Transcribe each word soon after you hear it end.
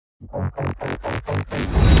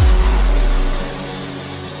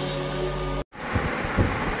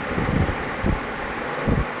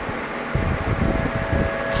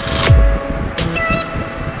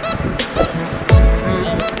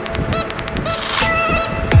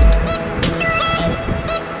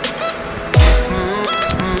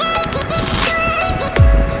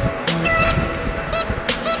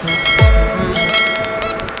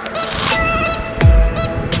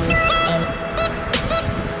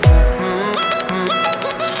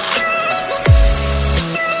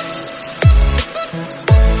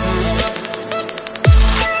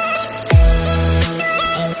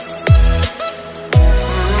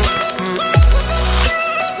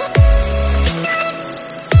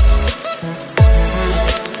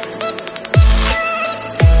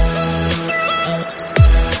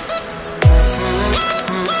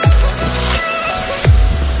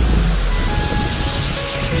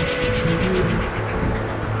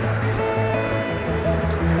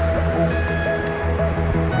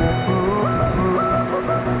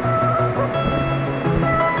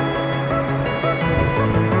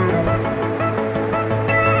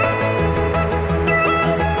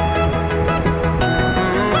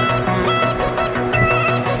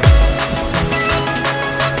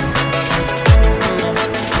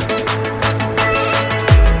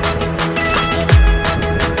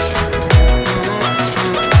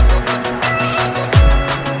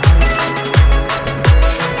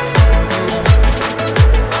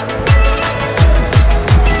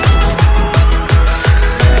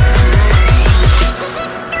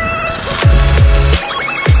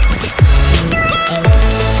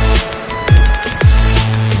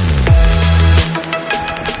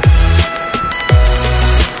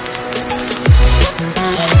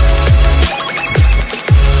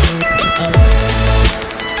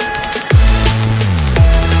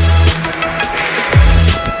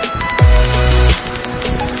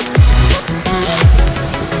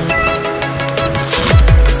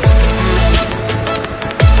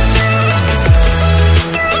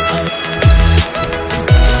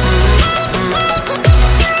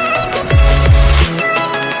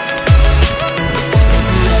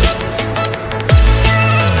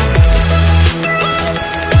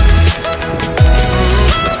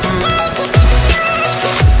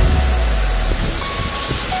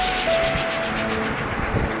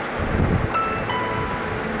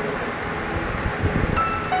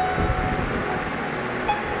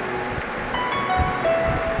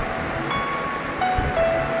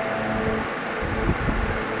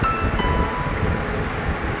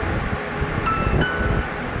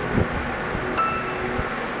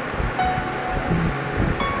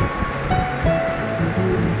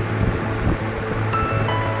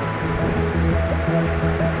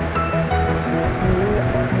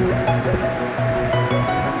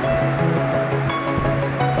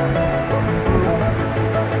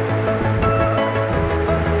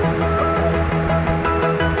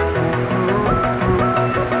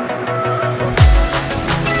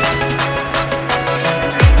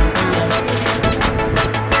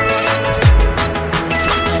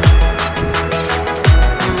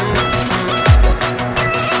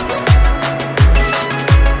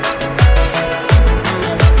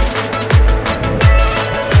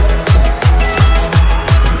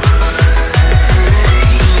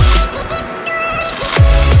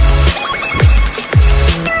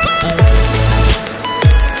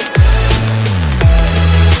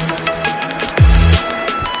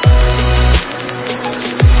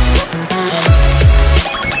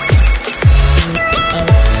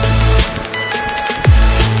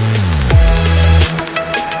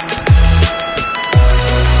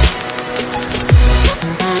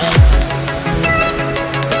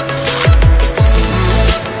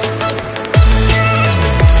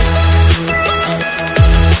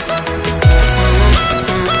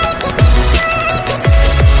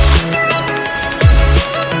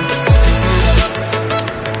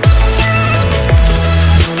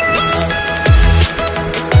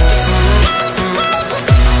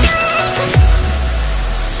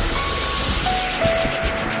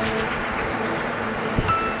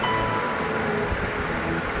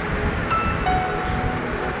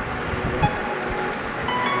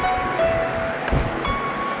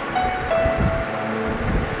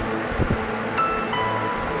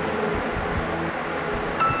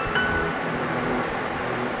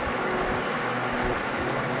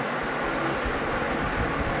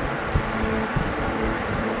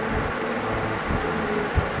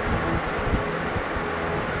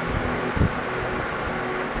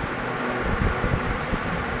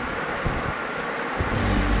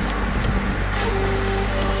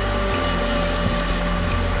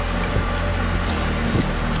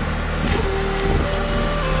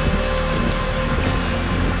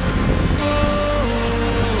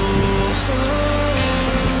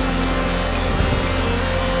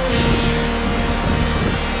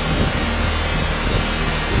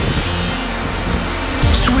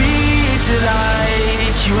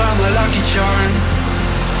you are my lucky charm.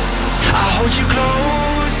 I hold you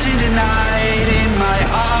close in the night in my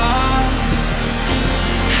arms.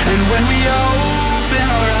 And when we open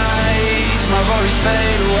our eyes, my worries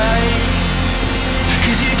fade away.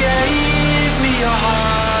 'Cause you gave me your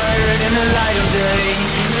heart in the light of day,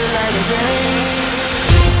 in the light of day.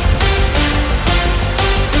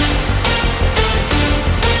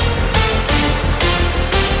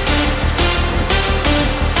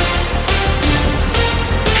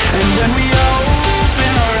 When we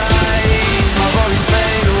open our eyes, my worries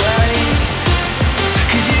fade away.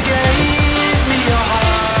 'Cause you gave me your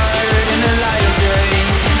heart in the light of day,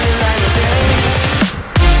 in the light of day.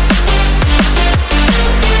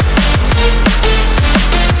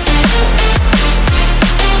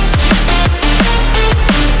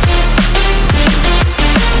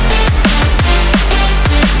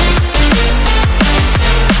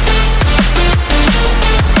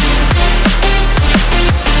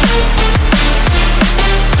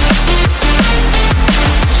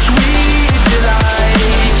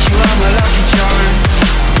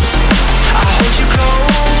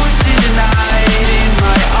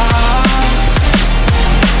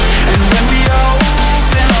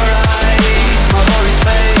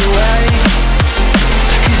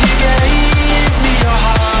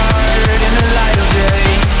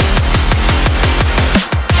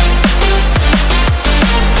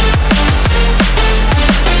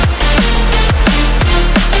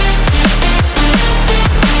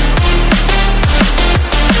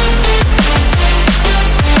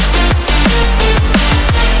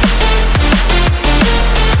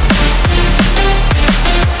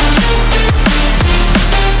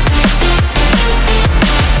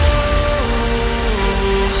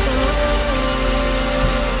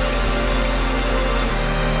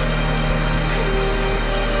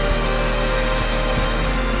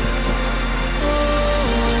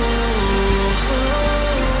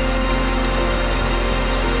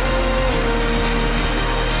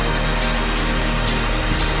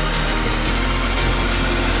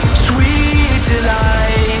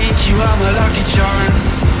 You are my lucky charm.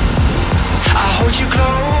 I hold you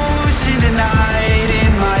close in the night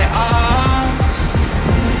in my arms.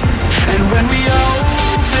 And when we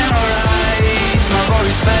open our eyes, my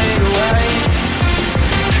worries fade away.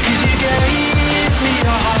 'Cause you gave me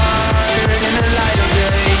your heart in the light of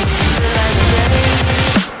day, in the light of day.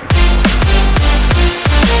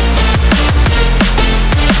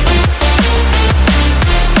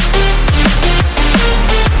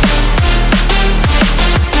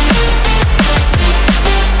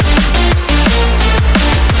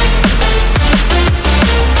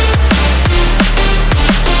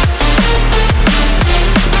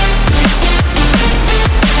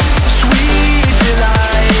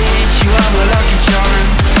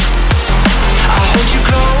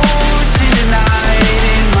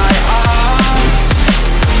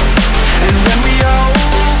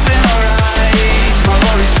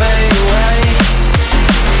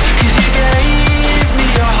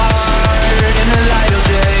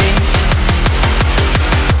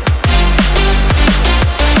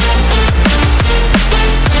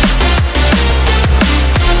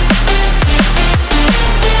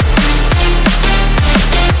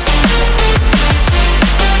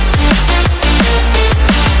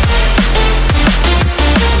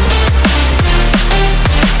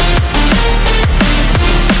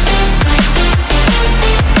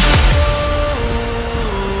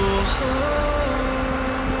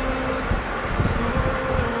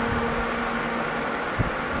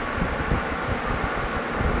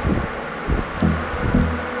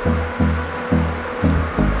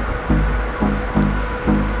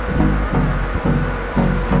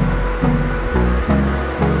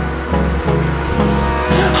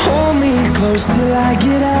 Close till I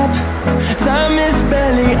get up. Time is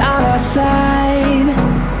barely on our side.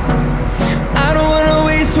 I don't wanna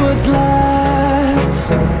waste what's left.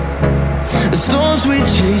 The storms we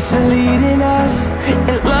chase are leading us,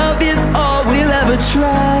 and love is all we'll ever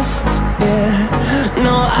trust. Yeah,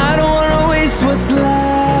 no, I don't wanna waste what's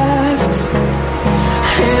left.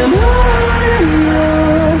 And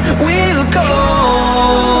on we'll go,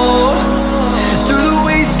 through the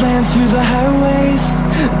wastelands, through the highways,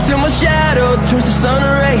 till my shadow turns to sun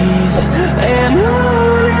rays. And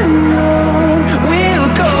on we'll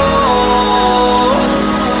go,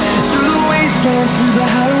 through the wastelands, through the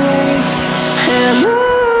highways. And on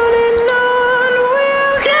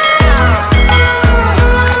we'll go.